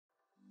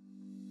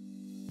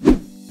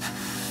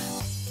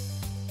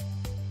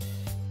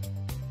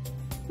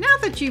Now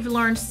that you've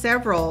learned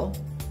several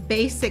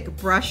basic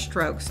brush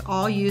strokes,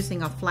 all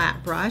using a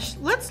flat brush,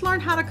 let's learn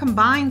how to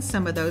combine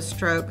some of those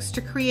strokes to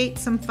create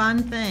some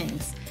fun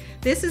things.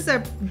 This is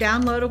a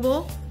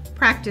downloadable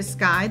practice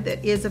guide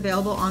that is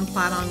available on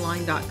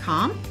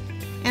plaidonline.com.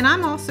 And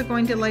I'm also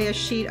going to lay a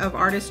sheet of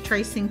artist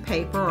tracing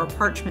paper or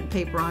parchment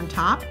paper on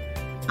top.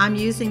 I'm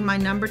using my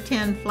number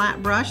 10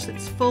 flat brush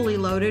that's fully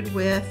loaded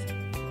with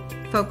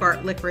Folk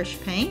Art licorice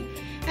paint.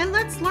 And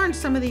let's learn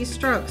some of these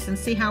strokes and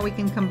see how we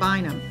can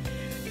combine them.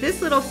 This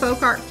little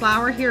folk art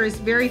flower here is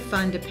very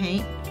fun to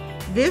paint.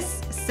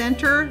 This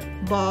center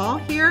ball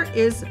here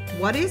is,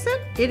 what is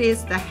it? It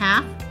is the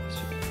half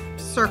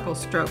circle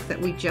stroke that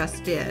we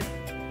just did.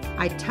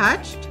 I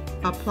touched,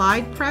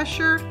 applied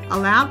pressure,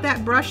 allowed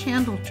that brush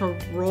handle to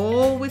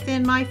roll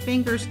within my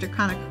fingers to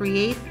kind of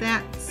create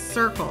that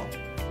circle.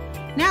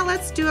 Now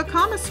let's do a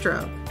comma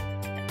stroke.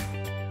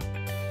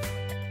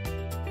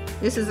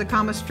 This is a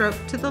comma stroke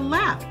to the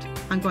left.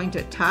 I'm going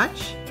to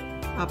touch,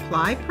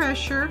 apply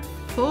pressure,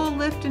 pull,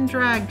 lift, and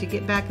drag to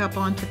get back up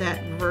onto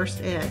that reverse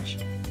edge.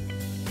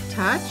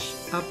 Touch,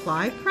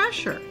 apply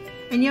pressure.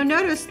 And you'll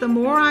notice the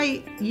more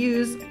I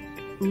use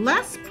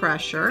less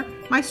pressure,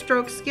 my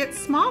strokes get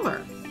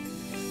smaller.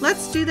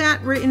 Let's do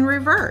that in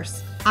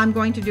reverse. I'm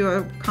going to do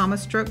a comma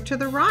stroke to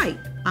the right.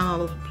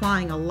 I'm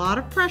applying a lot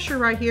of pressure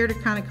right here to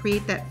kind of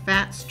create that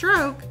fat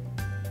stroke.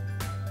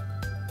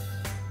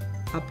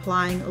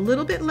 Applying a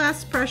little bit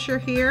less pressure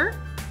here,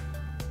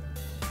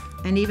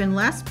 and even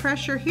less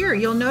pressure here.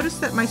 You'll notice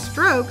that my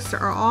strokes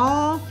are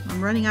all,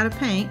 I'm running out of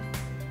paint,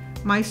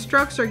 my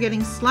strokes are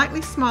getting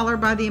slightly smaller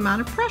by the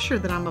amount of pressure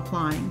that I'm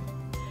applying.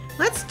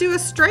 Let's do a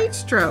straight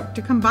stroke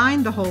to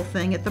combine the whole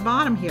thing at the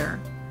bottom here.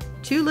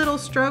 Two little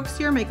strokes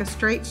here make a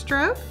straight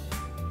stroke.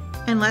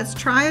 And let's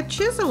try a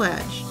chisel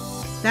edge.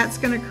 That's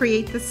going to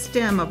create the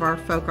stem of our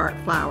folk art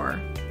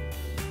flower.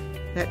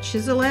 That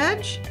chisel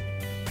edge.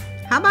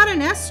 How about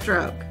an S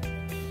stroke?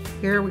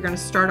 Here we're going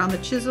to start on the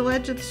chisel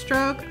edge of the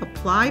stroke,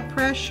 apply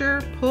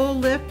pressure, pull,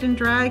 lift, and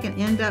drag, and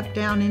end up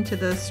down into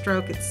the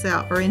stroke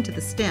itself, or into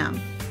the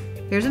stem.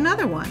 Here's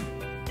another one.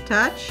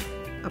 Touch,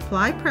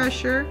 apply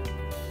pressure,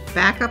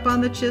 back up on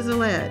the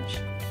chisel edge.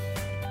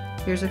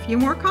 Here's a few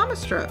more comma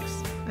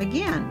strokes.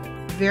 Again,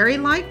 very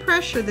light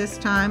pressure this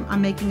time.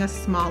 I'm making a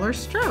smaller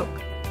stroke.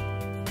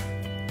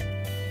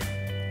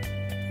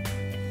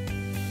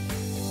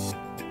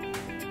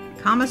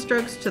 Comma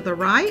strokes to the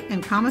right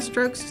and comma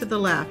strokes to the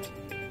left.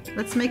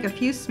 Let's make a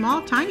few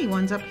small tiny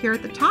ones up here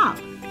at the top.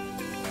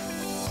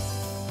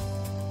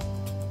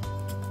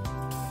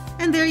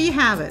 And there you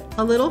have it,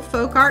 a little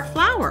folk art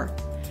flower.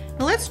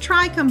 Now let's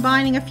try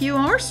combining a few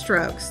more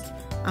strokes.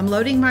 I'm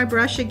loading my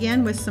brush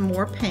again with some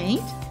more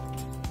paint.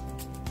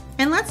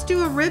 And let's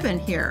do a ribbon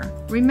here.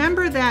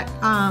 Remember that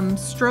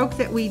stroke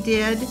that we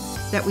did,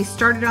 that we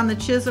started on the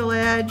chisel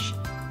edge,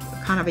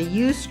 kind of a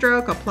U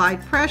stroke,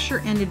 applied pressure,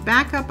 ended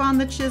back up on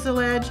the chisel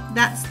edge?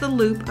 That's the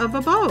loop of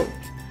a bow.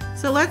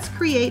 So let's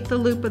create the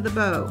loop of the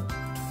bow.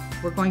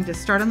 We're going to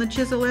start on the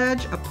chisel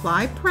edge,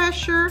 apply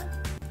pressure.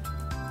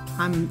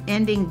 I'm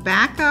ending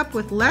back up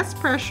with less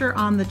pressure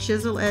on the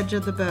chisel edge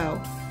of the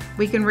bow.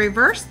 We can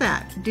reverse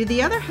that, do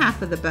the other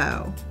half of the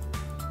bow.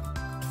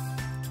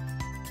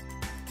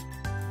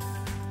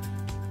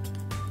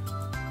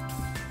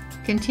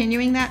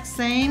 Continuing that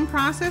same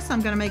process,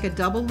 I'm going to make a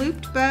double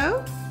looped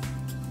bow.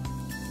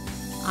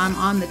 I'm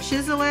on the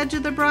chisel edge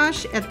of the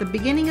brush at the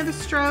beginning of the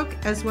stroke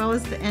as well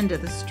as the end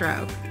of the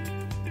stroke.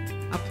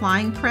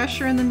 Applying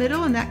pressure in the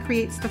middle, and that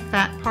creates the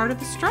fat part of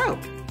the stroke.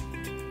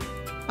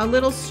 A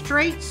little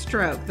straight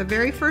stroke, the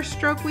very first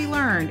stroke we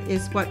learned,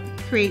 is what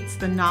creates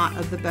the knot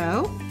of the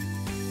bow.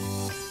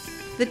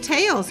 The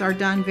tails are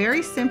done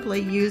very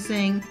simply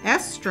using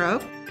S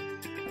stroke.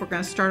 We're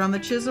going to start on the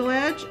chisel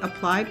edge,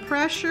 apply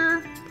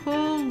pressure,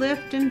 pull,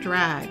 lift, and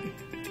drag.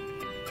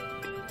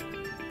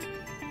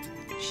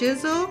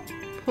 Chisel,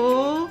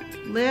 pull,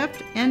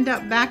 lift, end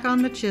up back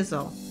on the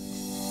chisel.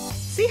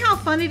 See how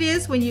fun it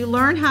is when you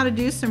learn how to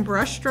do some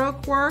brush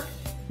stroke work?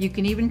 You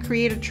can even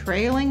create a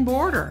trailing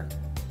border.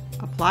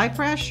 Apply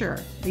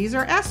pressure. These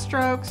are S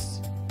strokes.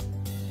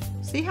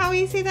 See how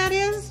easy that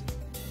is?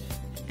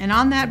 And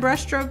on that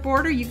brush stroke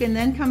border, you can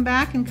then come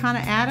back and kind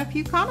of add a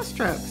few comma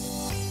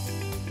strokes.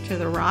 To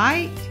the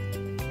right,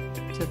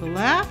 to the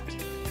left.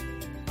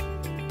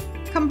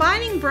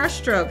 Combining brush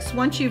strokes,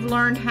 once you've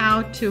learned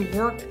how to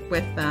work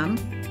with them,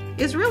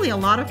 is really a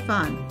lot of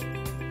fun.